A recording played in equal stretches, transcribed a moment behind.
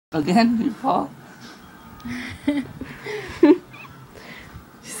Again, your paw?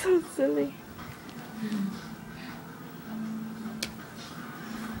 So silly.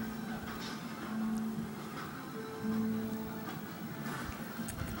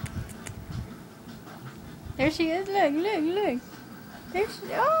 There she is. Look, look, look. There she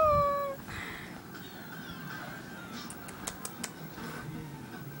is. Oh.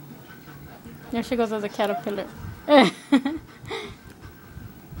 There she goes as a caterpillar.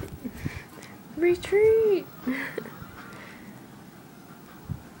 Retreat.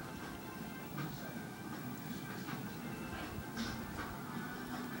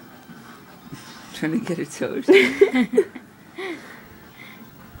 Trying to get her toes.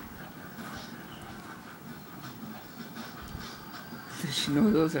 Does she know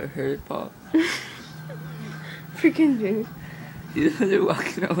those are her paws? Freaking dude. They're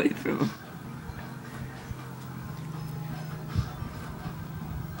walking away from him.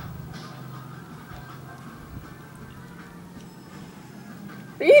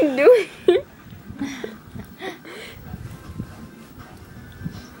 What are you doing?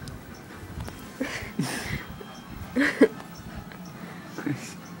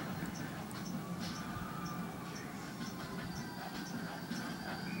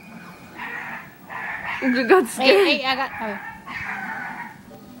 You got scared. Hey, I got. Oh.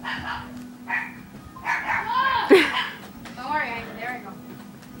 Don't worry, there we go.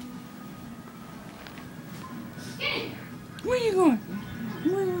 Where you going?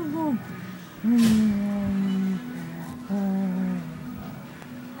 Where you going?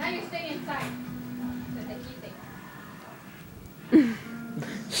 Now you stay inside. So they keep it.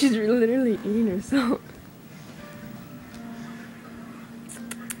 She's literally eating herself.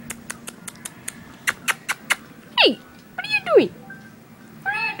 Hey, what are you doing?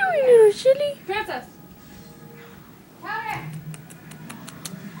 What are you doing, little silly? Princess. Powder.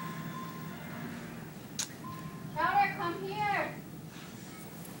 Powder, come here.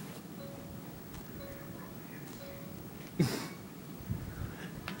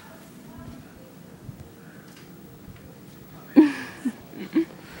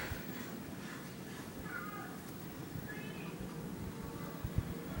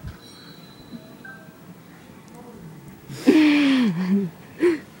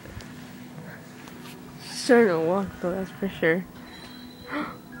 She's trying to walk though, that's for sure.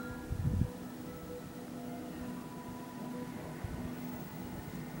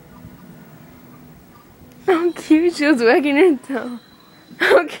 How cute, she was wagging her tail.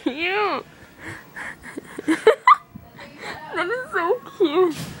 How cute! That is so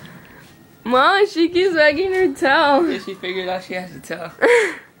cute. Mom, she keeps wagging her tail. Yeah, she figured out she has to tell.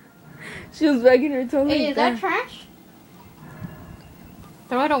 She was wagging her tail like Hey, is that trash?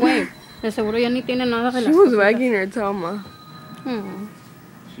 Throw it away. De seguro ya ni tiene nada de She las was cositas. wagging her tail, Ma. Hmm.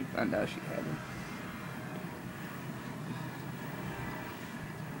 She found out she had it.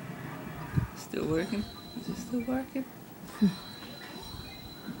 Still working? Is it still working?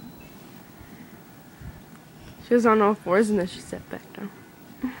 She was on all fours and then she sat back down.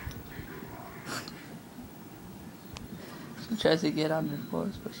 She tries to get on the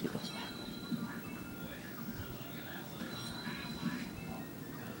floors, but she goes back.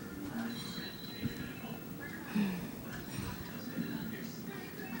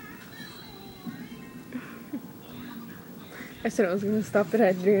 I said I was gonna stop it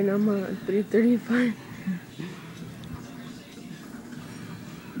at 3 and I'm at 3:35.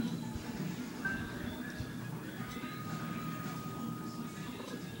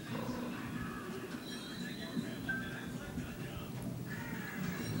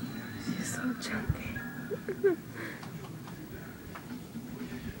 She's so chunky.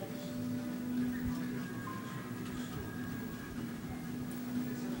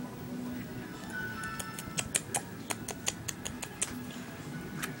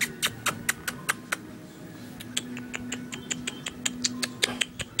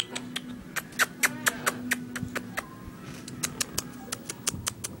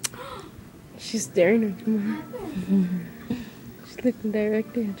 She's staring at you, Mom. She's looking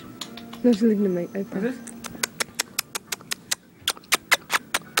directly at you. No, she's looking at my iPad.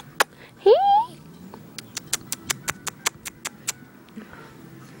 Hey!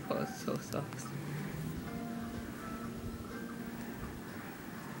 Oh, it's so soft.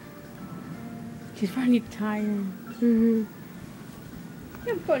 She's probably tired. Mm-hmm.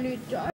 You're probably tired.